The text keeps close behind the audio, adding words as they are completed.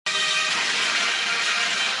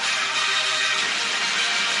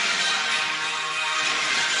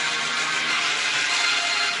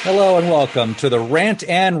Hello and welcome to the Rant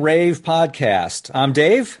and Rave podcast. I'm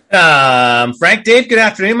Dave. Frank, Dave, good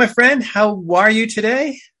afternoon, my friend. How are you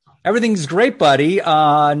today? Everything's great, buddy.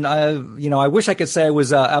 I wish I could say I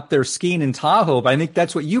was up there skiing in Tahoe, but I think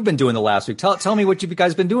that's what you've been doing the last week. Tell me what you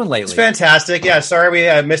guys been doing lately. It's fantastic. Yeah, sorry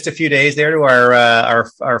we missed a few days there to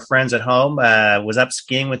our friends at home. Was up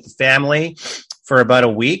skiing with the family for about a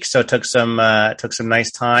week, so took some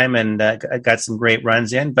nice time and got some great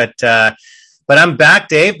runs in. But I'm back,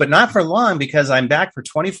 Dave, but not for long because I'm back for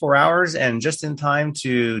 24 hours and just in time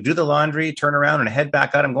to do the laundry, turn around, and head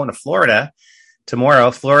back out. I'm going to Florida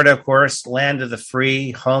tomorrow. Florida, of course, land of the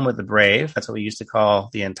free, home of the brave. That's what we used to call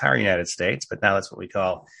the entire United States, but now that's what we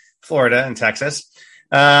call Florida and Texas.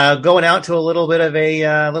 Going out to a little bit of a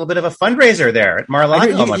fundraiser there at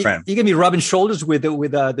Mar-a-Lago, my friend. You gonna be rubbing shoulders with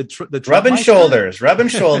the rubbing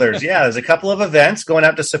shoulders. Yeah, there's a couple of events going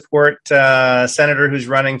out to support senator who's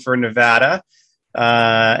running for Nevada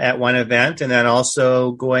at one event, and then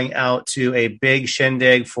also going out to a big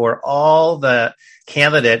shindig for all the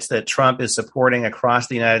candidates that Trump is supporting across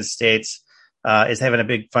the United States. Is having a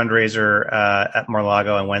big fundraiser at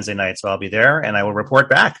Mar-a-Lago on Wednesday night. So I'll be there and I will report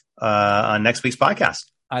back on next week's podcast.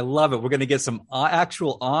 I love it. We're going to get some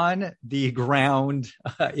actual on the ground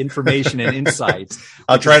information and insights.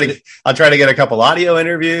 I'll try to get a couple audio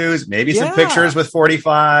interviews, maybe some pictures with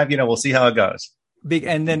 45. We'll see how it goes. Big,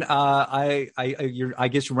 and then I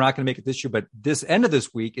guess we're not going to make it this year, but this end of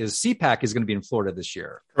this week is CPAC is going to be in Florida this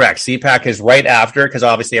year. Correct. CPAC is right after, because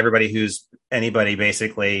obviously anybody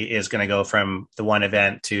basically is going to go from the one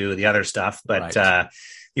event to the other stuff. But right.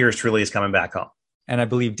 Yours truly is coming back home. And I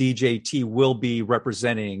believe DJT will be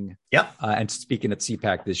representing and speaking at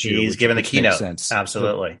CPAC this year. He's giving the keynote.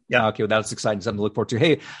 Absolutely. Yeah. Okay. Well, that's exciting. Something to look forward to.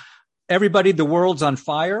 Hey, everybody, the world's on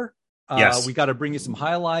fire. Yes. We got to bring you some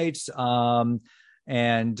highlights.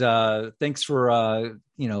 And thanks for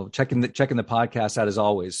checking the podcast out as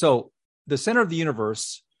always. So the center of the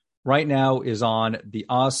universe right now is on the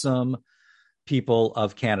awesome people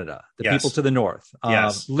of Canada, the people to the north.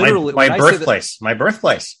 Yes, literally my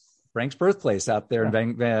birthplace. Frank's birthplace out there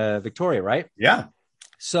in Victoria, right? Yeah.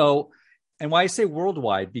 So, and why I say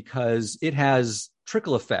worldwide, because it has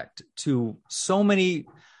trickle effect to so many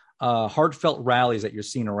heartfelt rallies that you're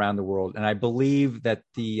seeing around the world. And I believe that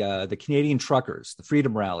the Canadian truckers, the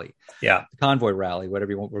Freedom Rally, the Convoy Rally,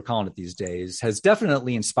 whatever we're calling it these days, has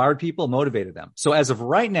definitely inspired people, motivated them. So as of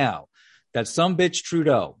right now, that sumbitch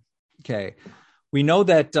Trudeau, we know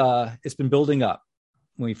that it's been building up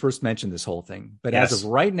when we first mentioned this whole thing. But as of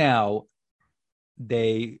right now,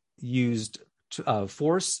 they used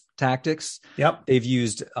force tactics. Yep. They've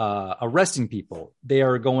used arresting people. They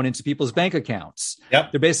are going into people's bank accounts.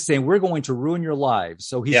 Yep. They're basically saying, we're going to ruin your lives.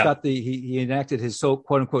 So he's got he enacted his quote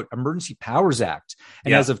unquote Emergency Powers Act.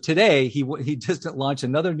 And as of today, he just launched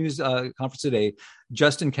another news conference today,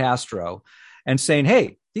 Justin Castro, and saying,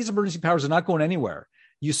 hey, these emergency powers are not going anywhere.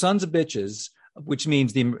 You sons of bitches, which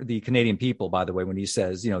means the Canadian people, by the way, when he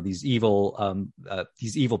says, these evil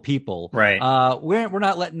people, right? We're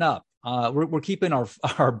not letting up. We're keeping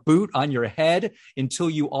our boot on your head until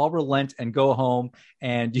you all relent and go home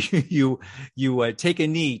and you take a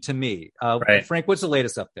knee to me. Right. Frank, what's the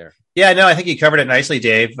latest up there? Yeah, no, I think you covered it nicely,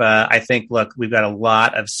 Dave. I think, look, we've got a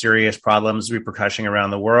lot of serious problems repercussioning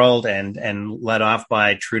around the world and led off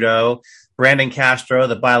by Trudeau. Brandon Castro,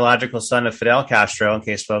 the biological son of Fidel Castro, in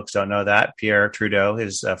case folks don't know that, Pierre Trudeau,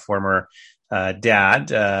 his former dad,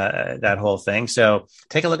 that whole thing. So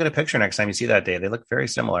take a look at a picture next time you see that, Dave. They look very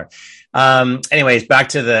similar. Anyways, back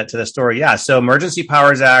to the story. Yeah. So Emergency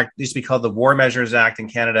Powers Act used to be called the War Measures Act in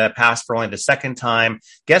Canada, passed for only the second time.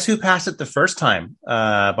 Guess who passed it the first time?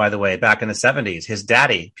 By the way, back in the 70s, his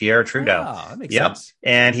daddy, Pierre Trudeau. Oh, that makes sense.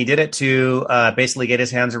 And he did it to basically get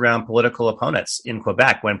his hands around political opponents in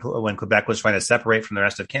Quebec when Quebec was trying to separate from the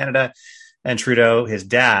rest of Canada. And Trudeau, his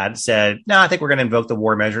dad, said, no, I think we're going to invoke the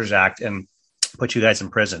War Measures Act and put you guys in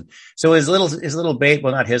prison. So his little baby,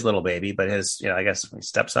 well, not his little baby, but his, I guess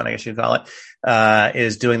stepson, I guess you'd call it,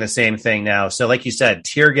 is doing the same thing now. So like you said,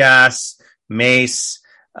 tear gas, mace,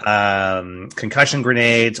 concussion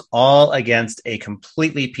grenades, all against a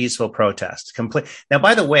completely peaceful protest. Now,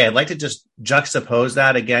 by the way, I'd like to just juxtapose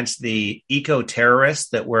that against the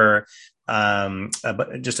eco-terrorists that were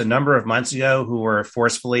just a number of months ago who were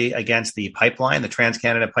forcefully against the pipeline, the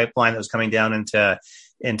Trans-Canada pipeline that was coming down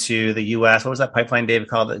into the U.S. What was that pipeline, David,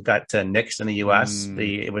 called that got nixed in the U.S.?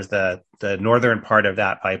 It was the northern part of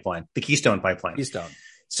that pipeline, the Keystone pipeline. Keystone.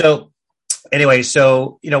 So Anyway,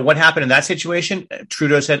 so, what happened in that situation?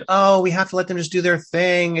 Trudeau said, oh, we have to let them just do their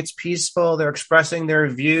thing. It's peaceful. They're expressing their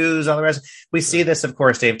views, all the rest. We see this, of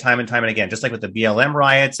course, Dave, time and time and again, just like with the BLM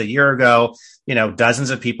riots a year ago, dozens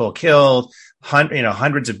of people killed,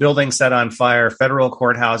 hundreds of buildings set on fire, federal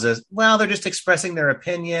courthouses. Well, they're just expressing their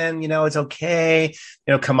opinion. It's okay.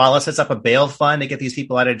 Kamala sets up a bail fund to get these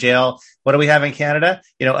people out of jail. What do we have in Canada?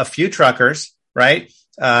 A few truckers, right?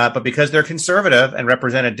 But because they're conservative and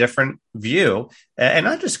represent a different view, and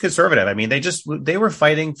not just conservative, I mean, they were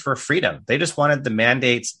fighting for freedom. They just wanted the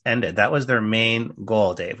mandates ended. That was their main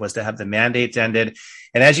goal, Dave, was to have the mandates ended.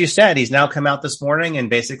 And as you said, he's now come out this morning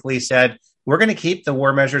and basically said, we're going to keep the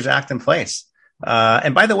War Measures Act in place.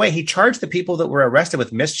 And by the way, he charged the people that were arrested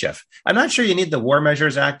with mischief. I'm not sure you need the War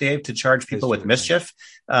Measures Act, Dave, to charge people with mischief.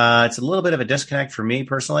 It's a little bit of a disconnect for me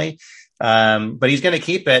personally. But he's going to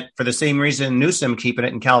keep it for the same reason Newsom keeping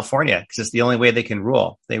it in California, because it's the only way they can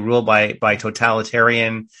rule. They rule by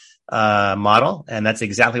totalitarian model, and that's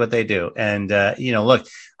exactly what they do. And look,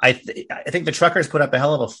 I think the truckers put up a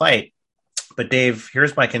hell of a fight. But Dave,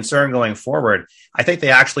 here's my concern going forward. I think they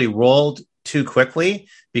actually rolled too quickly,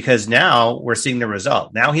 because now we're seeing the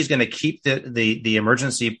result. Now he's going to keep the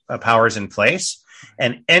emergency powers in place,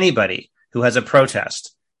 and anybody who has a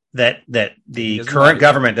protest that the current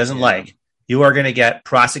government doesn't like, you are going to get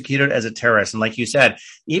prosecuted as a terrorist. And like you said,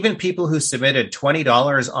 even people who submitted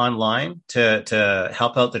 $20 online to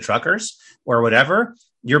help out the truckers or whatever,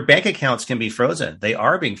 your bank accounts can be frozen. They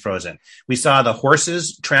are being frozen. We saw the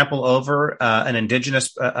horses trample over an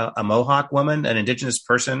indigenous, a Mohawk woman, an indigenous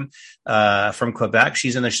person from Quebec.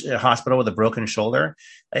 She's in the hospital with a broken shoulder.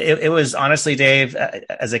 It was honestly, Dave,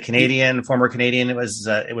 as a Canadian, former Canadian, it was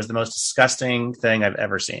the most disgusting thing I've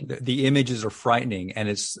ever seen. The images are frightening. And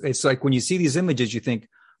it's like when you see these images, you think,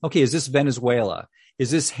 okay, is this Venezuela?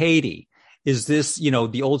 Is this Haiti? Is this,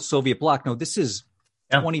 the old Soviet bloc? No, this is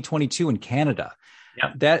 2022 in Canada.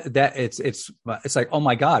 Yeah. That it's like, oh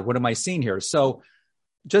my God, what am I seeing here? So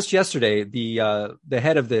just yesterday, the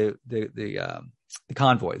head of the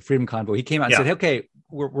convoy, the Freedom Convoy, he came out and said, okay,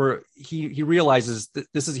 he realizes that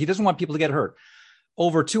he doesn't want people to get hurt.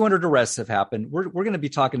 Over 200 arrests have happened. We're going to be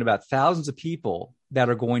talking about thousands of people that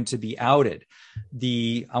are going to be outed.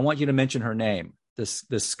 I want you to mention her name. The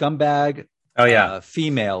scumbag. Oh yeah,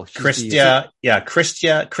 female. Chrystia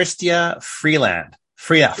Freeland.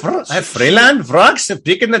 Freeland, Vrox,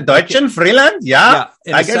 speaking the Deutschen, Freeland. Yeah.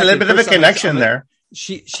 I get a little bit of a connection there.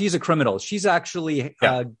 She's a criminal. She's actually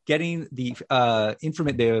getting the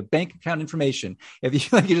the bank account information. If you,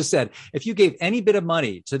 like you just said, if you gave any bit of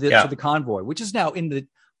money to the convoy, which is now in the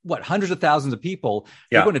hundreds of thousands of people,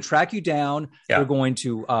 they're going to track you down. They're going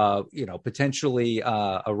to potentially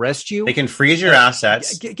arrest you. They can freeze your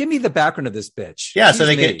assets. Give me the background of this bitch. Yeah, so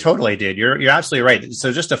they get totally, dude. You're absolutely right.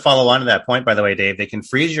 So just to follow on to that point, by the way, Dave, they can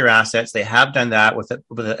freeze your assets. They have done that with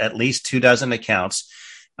at least 24 accounts.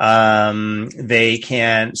 They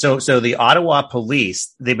can. So the Ottawa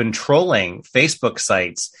police, they've been trolling Facebook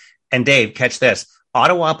sites. And Dave, catch this.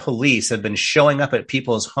 Ottawa police have been showing up at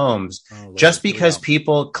people's homes just because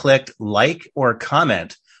people clicked like or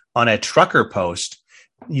comment on a trucker post.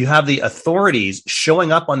 You have the authorities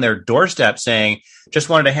showing up on their doorstep saying, just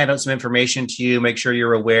wanted to hand out some information to you, make sure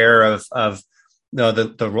you're aware of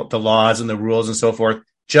the laws and the rules and so forth,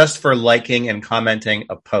 just for liking and commenting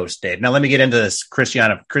a post, Dave. Now, let me get into this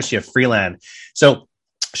Chrystia Freeland. So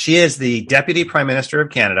she is the Deputy Prime Minister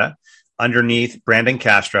of Canada underneath Brandon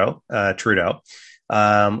Castro, Trudeau.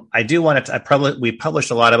 I do want to, we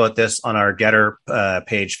published a lot about this on our Getter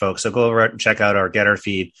page, folks. So go over and check out our Getter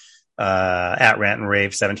feed at Rant and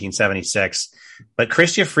Rave 1776. But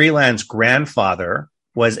Chrystia Freeland's grandfather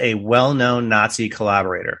was a well-known Nazi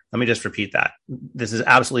collaborator. Let me just repeat that. This is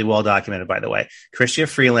absolutely well documented, by the way. Chrystia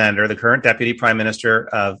Freelander, the current Deputy Prime Minister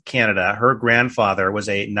of Canada, her grandfather was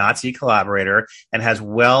a Nazi collaborator and has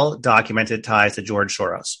well-documented ties to George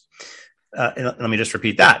Soros. Let me just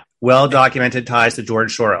repeat that. Well-documented ties to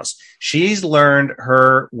George Soros. She's learned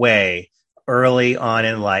her way early on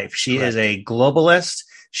in life. She is a globalist.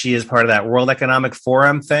 She is part of that World Economic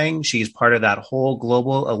Forum thing. She's part of that whole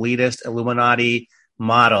global elitist Illuminati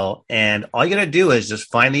model. And all you got to do is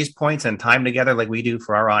just find these points and tie them together like we do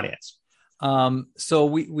for our audience.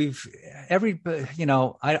 So I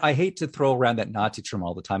hate to throw around that Nazi term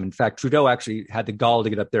all the time. In fact, Trudeau actually had the gall to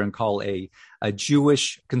get up there and call a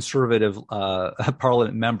Jewish conservative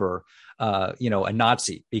parliament member, a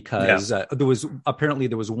Nazi, because there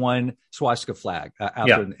was one swastika flag out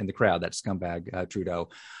there in the crowd, that scumbag Trudeau,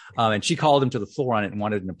 and she called him to the floor on it and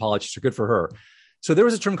wanted an apology. So good for her. So there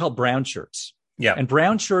was a term called brown shirts. Yeah, and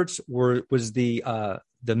brown shirts was the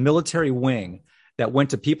military wing that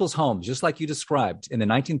went to people's homes, just like you described in the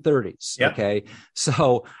 1930s. Yep. Okay.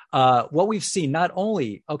 So what we've seen, not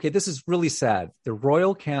only, this is really sad. The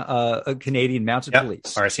Royal Canadian Mounted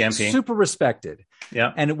Police, RCMP, super respected.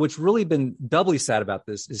 Yeah. And what's really been doubly sad about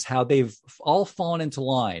this is how they've all fallen into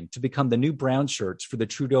line to become the new brown shirts for the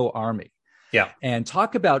Trudeau army. Yeah. And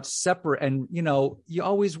talk about separate. And, we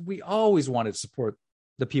always wanted to support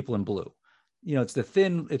the people in blue. It's the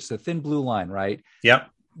thin blue line, right? Yep.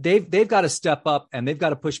 They've got to step up and they've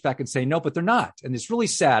got to push back and say, no, but they're not. And it's really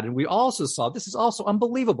sad. And we also saw, this is also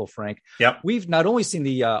unbelievable, Frank. Yep. We've not only seen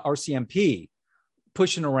the RCMP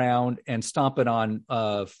pushing around and stomping on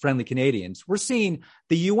friendly Canadians, we're seeing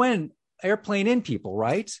the UN airplane in people,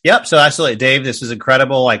 right? Yep. So absolutely, Dave, this is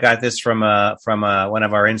incredible. I got this from one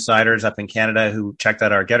of our insiders up in Canada who checked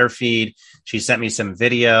out our Getter feed. She sent me some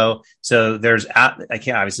video. So obviously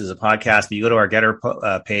this is a podcast, but you go to our Getter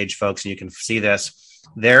page, folks, and you can see this.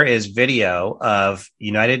 There is video of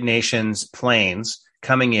United Nations planes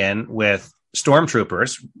coming in with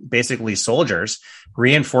stormtroopers, basically soldiers,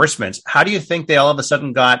 reinforcements. How do you think they all of a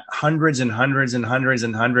sudden got hundreds and hundreds and hundreds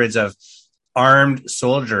and hundreds of armed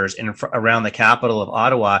soldiers around the capital of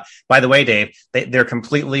Ottawa? By the way, Dave, they're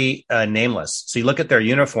completely nameless. So you look at their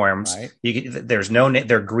uniforms. Right. There's no name.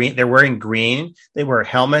 They're green. They're wearing green. They wear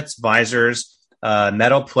helmets, visors,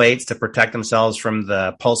 metal plates to protect themselves from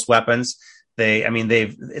the pulse weapons.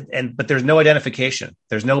 But there's no identification.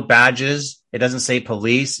 There's no badges. It doesn't say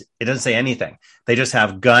police. It doesn't say anything. They just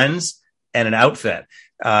have guns and an outfit.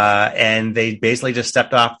 And they basically just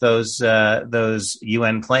stepped off those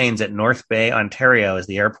UN planes at North Bay, Ontario, as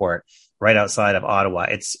the airport right outside of Ottawa.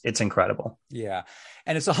 It's incredible. Yeah.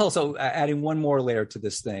 And it's also adding one more layer to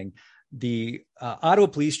this thing. The Ottawa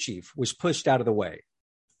police chief was pushed out of the way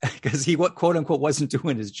because he, quote unquote, wasn't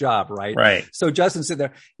doing his job. Right. Right. So Justin said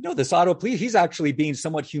there, this Ottawa police, he's actually being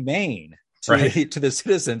somewhat humane to the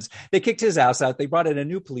citizens. They kicked his ass out. They brought in a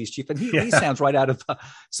new police chief, and he sounds right out of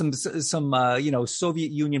some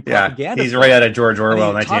Soviet Union propaganda. He's right out of George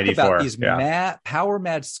Orwell, 1984. Talk about these power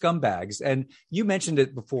mad scumbags. And you mentioned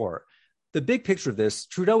it before. The big picture of this,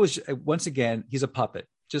 Trudeau is, once again, he's a puppet,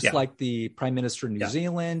 just like the Prime Minister of New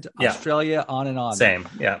Zealand, Australia, on and on. Same.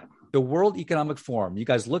 Yeah. The World Economic Forum. You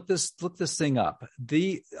guys look this thing up.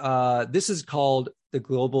 This is called the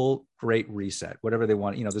Global Great Reset, whatever they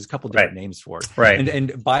want. There's a couple different names for it. Right. And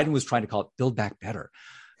Biden was trying to call it Build Back Better.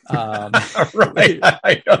 Right.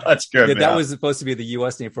 I know, that's good. That was supposed to be the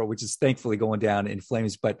U.S. name for it, which is thankfully going down in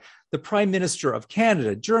flames. But the Prime Minister of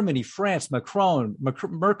Canada, Germany, France, Macron,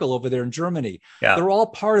 Merkel over there in Germany, they're all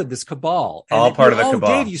part of this cabal. All part of the cabal.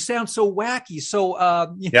 Dave, you sound so wacky. So,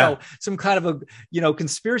 some kind of a,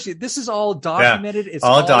 conspiracy. This is all documented. It's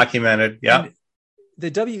all documented. Yeah. The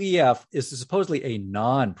WEF is supposedly a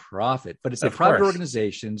non-profit, but it's a private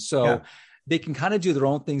organization. So they can kind of do their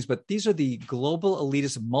own things, but these are the global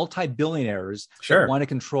elitist multi-billionaires that want to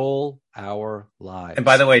control our lives. And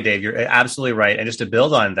by the way, Dave, you're absolutely right. And just to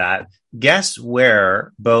build on that, guess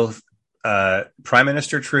where both Prime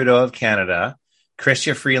Minister Trudeau of Canada,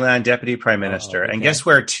 Chrystia Freeland, Deputy Prime Minister, and guess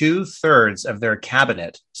where 2/3 of their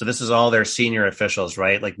cabinet, so this is all their senior officials,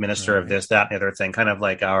 right? Like Minister of this, that, and the other thing, kind of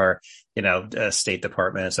like our, State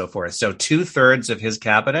Department and so forth. So 2/3 of his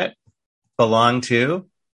cabinet belong to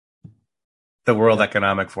the World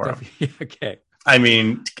Economic Forum. Okay. I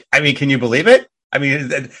mean, can you believe it? I mean,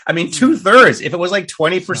 2/3. If it was like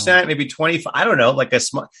 20%, maybe 25, I don't know, like a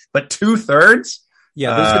small, but 2/3.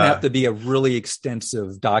 Yeah, there's going to have to be a really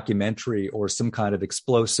extensive documentary or some kind of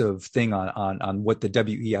explosive thing on what the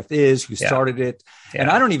WEF is, who started it, and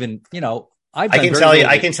I don't even, I can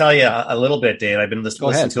tell you a little bit, Dave. I've been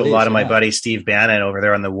listening to a lot of my buddy Steve Bannon over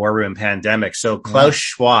there on the War Room Pandemic. So Klaus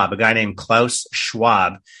Schwab, a guy named Klaus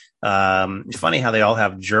Schwab. It's funny how they all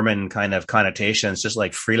have German kind of connotations, just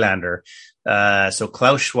like Freelander. So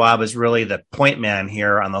Klaus Schwab is really the point man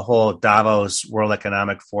here on the whole Davos World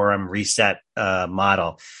Economic Forum reset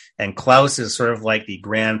model. And Klaus is sort of like the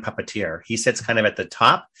grand puppeteer. He sits kind of at the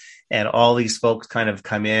top, and all these folks kind of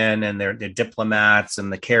come in, and they're diplomats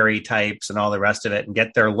and the Kerry types and all the rest of it, and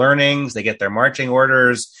get their learnings, they get their marching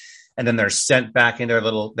orders, and then they're sent back into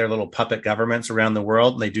their little puppet governments around the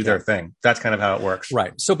world, and they do their thing. That's kind of how it works.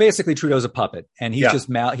 Right. So basically Trudeau's a puppet, and he just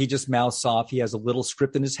mouths off. He has a little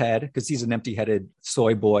script in his head because he's an empty-headed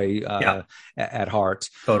soy boy at heart.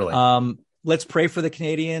 Totally. let's pray for the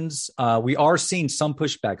Canadians. We are seeing some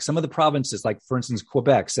pushback. Some of the provinces, like for instance,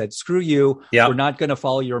 Quebec, said, "Screw you. Yep. We're not going to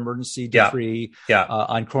follow your emergency decree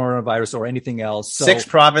on coronavirus or anything else." So, 6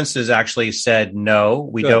 provinces actually said, "No,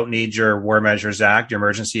 we don't need your War Measures Act, your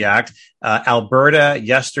Emergency Act." Alberta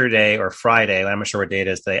yesterday or Friday, I'm not sure what date it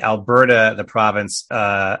is today. Alberta, the province,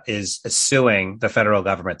 is suing the federal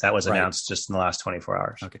government. That was announced just in the last 24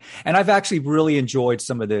 hours. Okay, and I've actually really enjoyed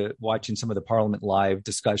watching some of the Parliament Live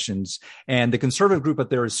discussions. And the Conservative group up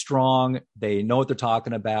there is strong. They know what they're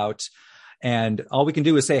talking about. And all we can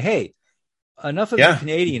do is say, hey, enough of the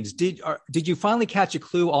Canadians. Did you finally catch a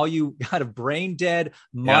clue? All you kind of brain dead,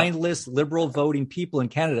 mindless, liberal voting people in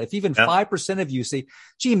Canada. If even 5% of you say,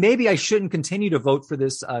 gee, maybe I shouldn't continue to vote for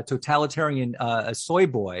this totalitarian soy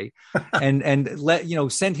boy and let,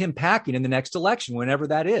 send him packing in the next election, whenever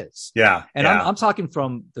that is. Yeah. And I'm talking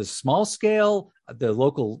from the small scale, the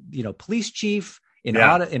local, police chief in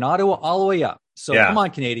Ottawa, all the way up. So come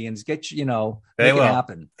on, Canadians, make it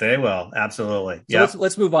happen. They will. Absolutely. So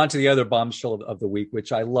let's move on to the other bombshell of the week,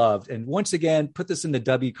 which I loved. And once again, put this in the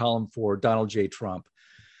W column for Donald J. Trump.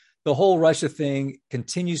 The whole Russia thing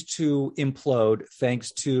continues to implode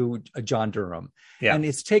thanks to John Durham. Yeah. And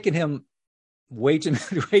it's taken him way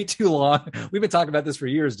too long. We've been talking about this for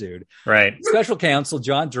years, dude. Right. Special counsel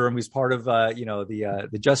John Durham, who's part of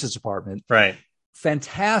the Justice Department. Right.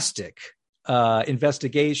 Fantastic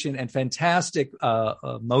investigation and fantastic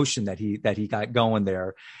motion that he got going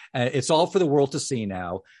there. It's all for the world to see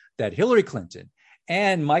now that Hillary Clinton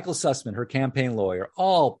and Michael Sussman, her campaign lawyer,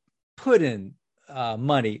 all put in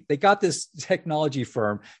money. They got this technology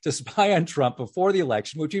firm to spy on Trump before the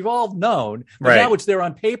election, which we've all known, but now it's there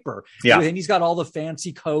on paper. Yeah. And he's got all the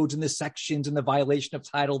fancy codes and the sections and the violation of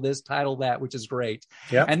title this, title that, which is great.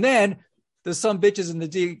 Yeah. And then there's some bitches in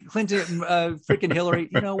the Clinton, freaking Hillary.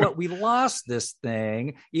 You know what? We lost this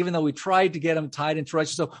thing, even though we tried to get them tied into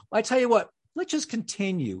Russia. So I tell you what, let's just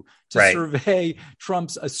continue to survey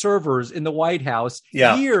Trump's servers in the White House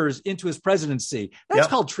years into his presidency. That's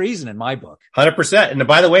called treason in my book. 100%. And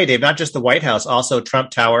by the way, Dave, not just the White House, also Trump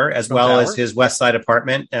Tower, as as his West Side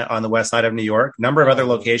apartment on the West Side of New York. Number of other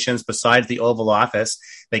locations besides the Oval Office.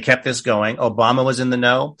 They kept this going. Obama was in the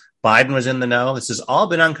know. Biden was in the know. This has all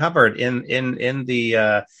been uncovered in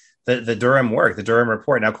the Durham work, the Durham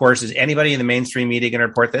report. Now, of course, is anybody in the mainstream media going to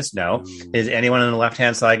report this? No. Is anyone on the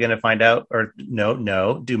left-hand side going to find out? Or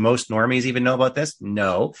no. Do most normies even know about this?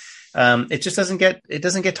 No. It just doesn't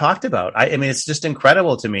get talked about. I mean, it's just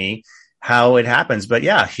incredible to me how it happens. But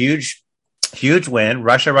yeah, huge win.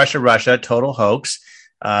 Russia, total hoax.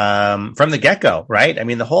 From the get-go, right? I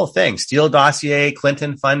mean, the whole thing, Steele dossier,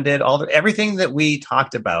 Clinton funded, everything that we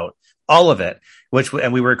talked about, all of it,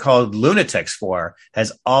 and we were called lunatics for,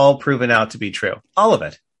 has all proven out to be true. All of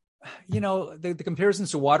it. The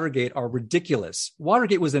comparisons to Watergate are ridiculous.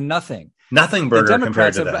 Watergate was a nothing burger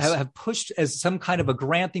compared to this. Have pushed as some kind of a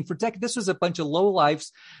grand thing for decades. This was a bunch of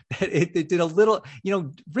lowlifes that it did a little,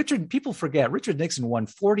 people forget Richard Nixon won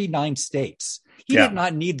 49 states. He did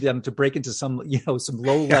not need them to break into some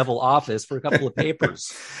low level office for a couple of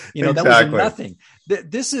papers. That was nothing.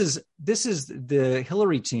 This is the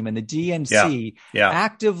Hillary team and the DNC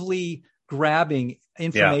actively grabbing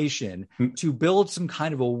information to build some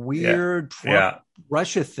kind of a weird Trump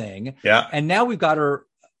Russia thing. Yeah. And now we've got her,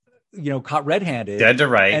 caught red-handed. Dead to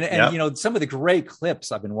right. And some of the great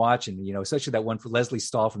clips I've been watching, especially that one for Leslie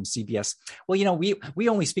Stahl from CBS. Well, we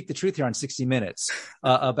only speak the truth here on 60 Minutes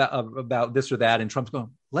about this or that. And Trump's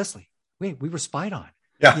going, Leslie, we were spied on.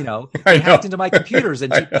 Yeah. They hacked into my computers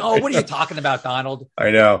and what are you talking about, Donald?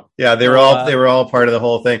 I know. Yeah. They were all part of the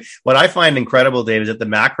whole thing. What I find incredible, Dave, is at the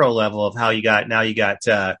macro level of how you've got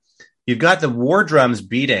the war drums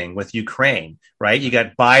beating with Ukraine, right? You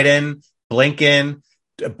got Biden, Blinken,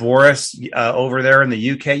 Boris over there in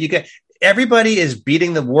the UK. You get everybody is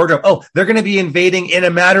beating the war drum. Oh, they're going to be invading in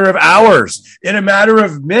a matter of hours, in a matter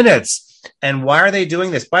of minutes. And why are they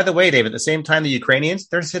doing this? By the way, Dave, at the same time, the Ukrainians,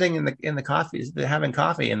 they're sitting in the coffees, they're having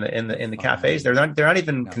coffee in the cafes. They're not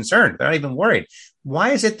even concerned. They're not even worried.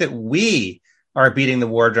 Why is it that we are beating the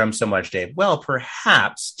war drum so much, Dave? Well,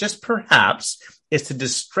 perhaps, just perhaps, is to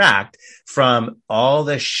distract from all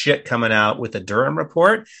the shit coming out with the Durham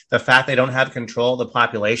report. The fact they don't have control of the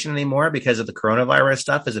population anymore because of the coronavirus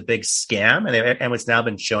stuff is a big scam, and it's now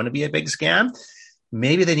been shown to be a big scam.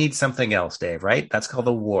 Maybe they need something else, Dave, right? That's called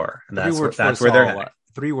a war. And that's where they're at.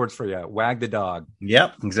 3 words for you. Wag the dog.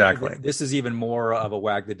 Yep, exactly. This is even more of a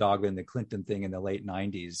wag the dog than the Clinton thing in the late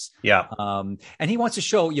 90s. Yeah. And he wants to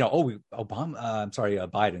show, Biden,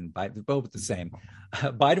 both the same.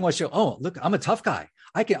 Biden wants to show, look, I'm a tough guy.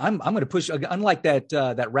 I'm going to push, unlike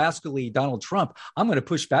that rascally Donald Trump, I'm going to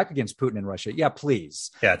push back against Putin and Russia. Yeah,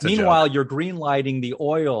 please. Yeah, meanwhile, you're green lighting the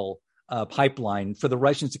oil pipeline for the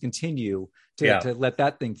Russians to continue to let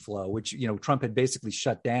that thing flow, which, Trump had basically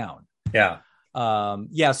shut down. Yeah.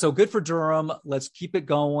 So good for Durham. Let's keep it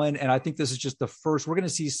going. And I think this is just the first. We're going to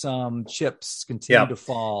see some chips continue to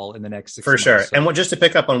fall in the next 6 months. For sure. So. And just to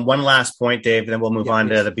pick up on one last point, Dave, then we'll move on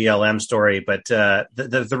to the BLM story. But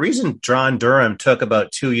the reason John Durham took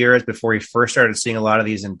about 2 years before he first started seeing a lot of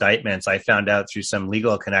these indictments, I found out through some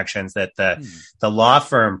legal connections that the law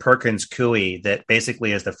firm Perkins Coie, that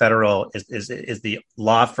basically is the federal is the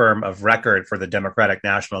law firm of record for the Democratic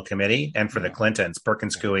National Committee and for the Clintons,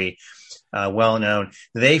 Perkins Coie. Well known.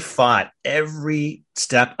 They fought every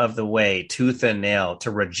step of the way, tooth and nail,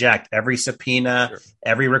 to reject every subpoena,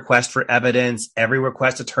 every request for evidence, every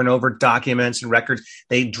request to turn over documents and records.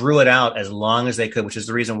 They drew it out as long as they could, which is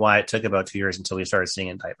the reason why it took about 2 years until we started seeing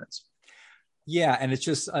indictments. Yeah, and it's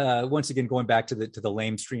just once again going back to the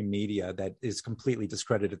lamestream media that is completely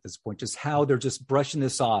discredited at this point. Just how they're just brushing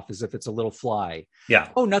this off as if it's a little fly. Yeah.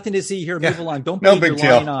 Oh, nothing to see here. Move along. Don't believe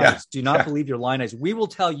your lying eyes. Yeah. Do not believe your lying eyes. We will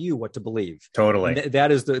tell you what to believe. Totally.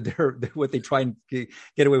 That is what they try and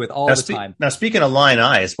get away with all the time. Now, speaking of lying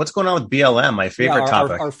eyes, what's going on with BLM? My favorite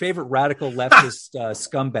topic. Our favorite radical leftist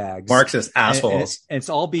scumbags, Marxist assholes. And it's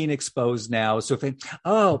all being exposed now. So if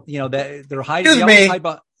they're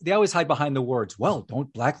hiding. They always hide behind the words, well,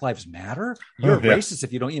 don't Black Lives Matter? You're racist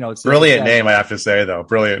if you don't, it's brilliant name, I have to say, though.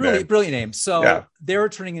 Brilliant name. So they're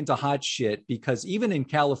turning into hot shit because even in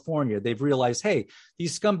California, they've realized, hey,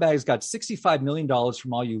 these scumbags got $65 million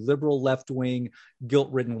from all you liberal, left-wing,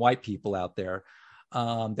 guilt-ridden white people out there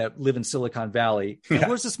that live in Silicon Valley. And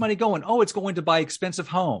where's this money going? Oh, it's going to buy expensive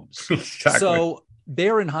homes. Exactly. So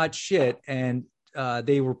they're in hot shit, and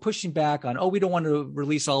they were pushing back on, we don't want to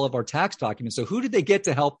release all of our tax documents. So who did they get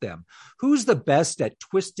to help them? Who's the best at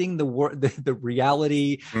twisting the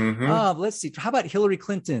reality? Let's see. How about Hillary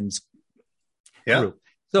Clinton's group?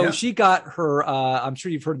 So she got her, I'm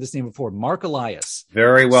sure you've heard this name before, Mark Elias.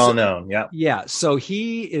 Very well known. Yeah. Yeah. So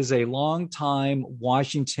he is a longtime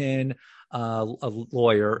Washington a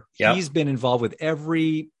lawyer. Yep. He's been involved with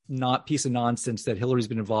every piece of nonsense that Hillary's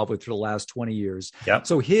been involved with for the last 20 years. Yep.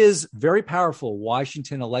 So his very powerful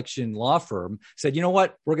Washington election law firm said, you know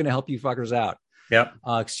what? We're going to help you fuckers out. Yep.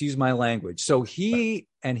 Excuse my language. So he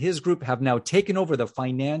and his group have now taken over the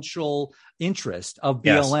financial interest of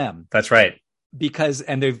BLM. Yes, that's right. Because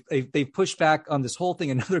they've pushed back on this whole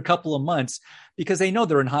thing another couple of months because they know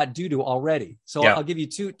they're in hot doo-doo already. So I'll give you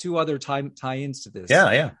two other tie-ins to this.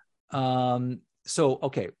 Yeah.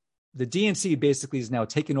 The DNC basically is now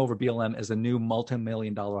taking over BLM as a new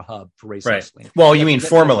multi-million-dollar hub for race wrestling. Well, you mean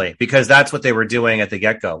formally, because that's what they were doing at the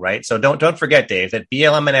get-go, right? So don't forget, Dave, that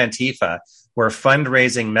BLM and Antifa were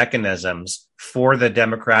fundraising mechanisms for the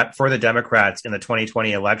Democrats in the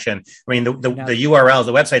 2020 election. I mean, the URLs,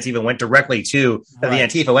 the websites even went directly to the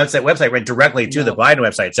Antifa website went directly to the Biden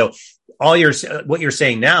website. So what you're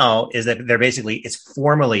saying now is that it's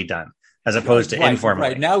formally done, as opposed to informally.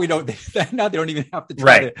 Right. Now now they don't even have to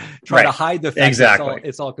try to hide the fact exactly.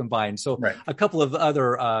 It's all combined. So a couple of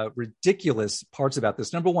other ridiculous parts about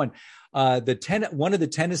this. Number one, one of the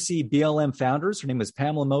Tennessee BLM founders, her name was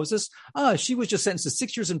Pamela Moses. She was just sentenced to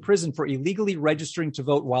 6 years in prison for illegally registering to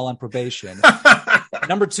vote while on probation.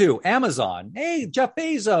 Number two, Amazon. Hey, Jeff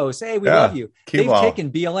Bezos. Hey, we love you. They've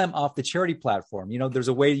taken BLM off the charity platform. There's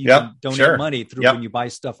a way you can donate money through when you buy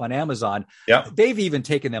stuff on Amazon. Yep. They've even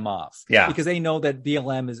taken them off. Yeah. Because they know that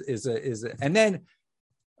BLM is and then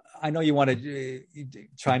I know you want to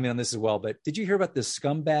chime in on this as well, but did you hear about this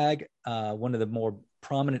scumbag? One of the more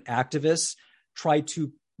prominent activists tried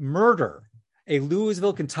to murder a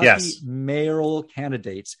Louisville, Kentucky mayoral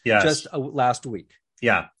candidate just last week.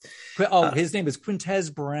 Yeah. His name is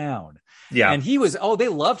Quintez Brown. Yeah. And he was, they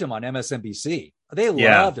loved him on MSNBC. They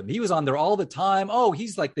loved him. He was on there all the time.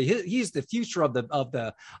 He's like he's the future of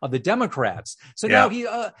the Democrats. So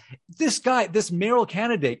now this mayoral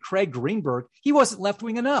candidate, Craig Greenberg, he wasn't left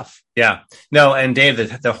wing enough. Yeah. No. And Dave,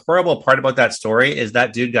 the horrible part about that story is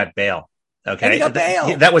that dude got bail. Okay. And he got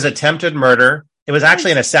bail. That was attempted murder. It was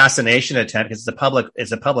actually an assassination attempt because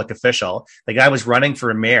it's a public official. The guy was running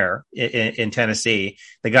for mayor in Tennessee.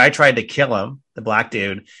 The guy tried to kill him, the black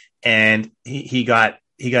dude, and he got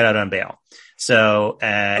out on bail. So,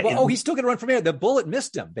 he's still going to run for mayor. The bullet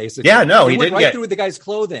missed him, basically. Yeah, no, he went didn't right through the guy's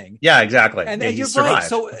clothing. Yeah, exactly. And you're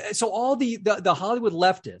survived. right. So all the Hollywood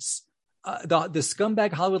leftists, the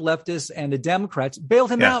scumbag Hollywood leftists and the Democrats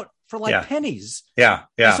bailed him out for like pennies. Yeah.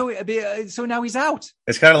 So now he's out.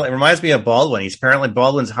 It's kind of, it reminds me of Baldwin.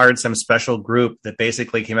 Baldwin's hired some special group that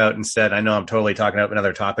basically came out and said, I know I'm totally talking about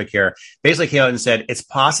another topic here, basically came out and said, it's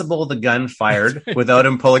possible the gun fired without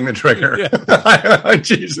him pulling the trigger.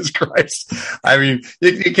 Jesus Christ. I mean,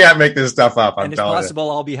 you can't make this stuff up. And it's possible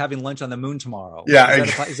I'll be having lunch on the moon tomorrow. Yeah.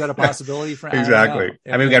 Is that a possibility? Exactly.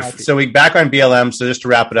 I mean, we back on BLM. So just to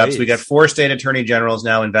wrap it up, so we got 4 state attorney generals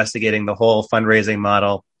now investigating the whole fundraising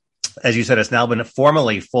model. As you said, it's now been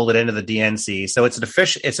formally folded into the DNC. So it's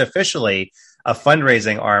officially a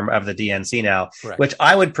fundraising arm of the DNC now, correct, which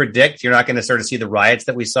I would predict you're not going to sort of see the riots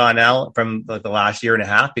that we saw now from the last year and a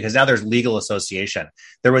half, because now there's legal association.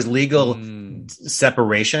 There was legal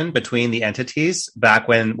separation between the entities back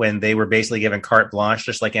when they were basically given carte blanche,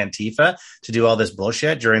 just like Antifa, to do all this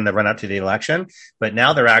bullshit during the run up to the election. But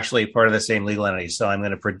now they're actually part of the same legal entity. So I'm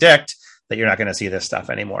going to predict that you're not going to see this stuff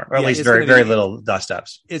anymore, or at least very little dust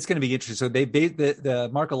ups. It's going to be interesting. So the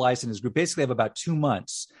Mark Elias and his group basically have about 2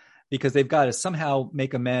 months, because they've got to somehow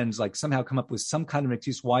make amends, like somehow come up with some kind of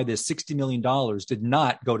excuse why this $60 million did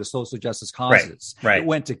not go to social justice causes. Right. It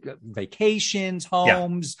went to vacations,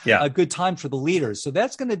 homes, a good time for the leaders. So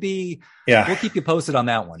that's going to be, we'll keep you posted on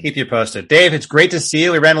that one. Keep you posted. Dave, it's great to see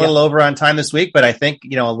you. We ran a little over on time this week, but I think,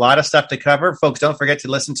 a lot of stuff to cover. Folks, don't forget to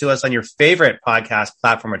listen to us on your favorite podcast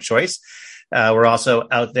platform of choice. We're also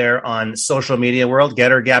out there on social media world.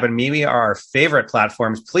 Getter, Gab, and Mimi are our favorite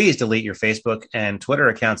platforms. Please delete your Facebook and Twitter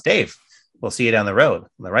accounts. Dave, we'll see you down the road on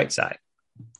the right side.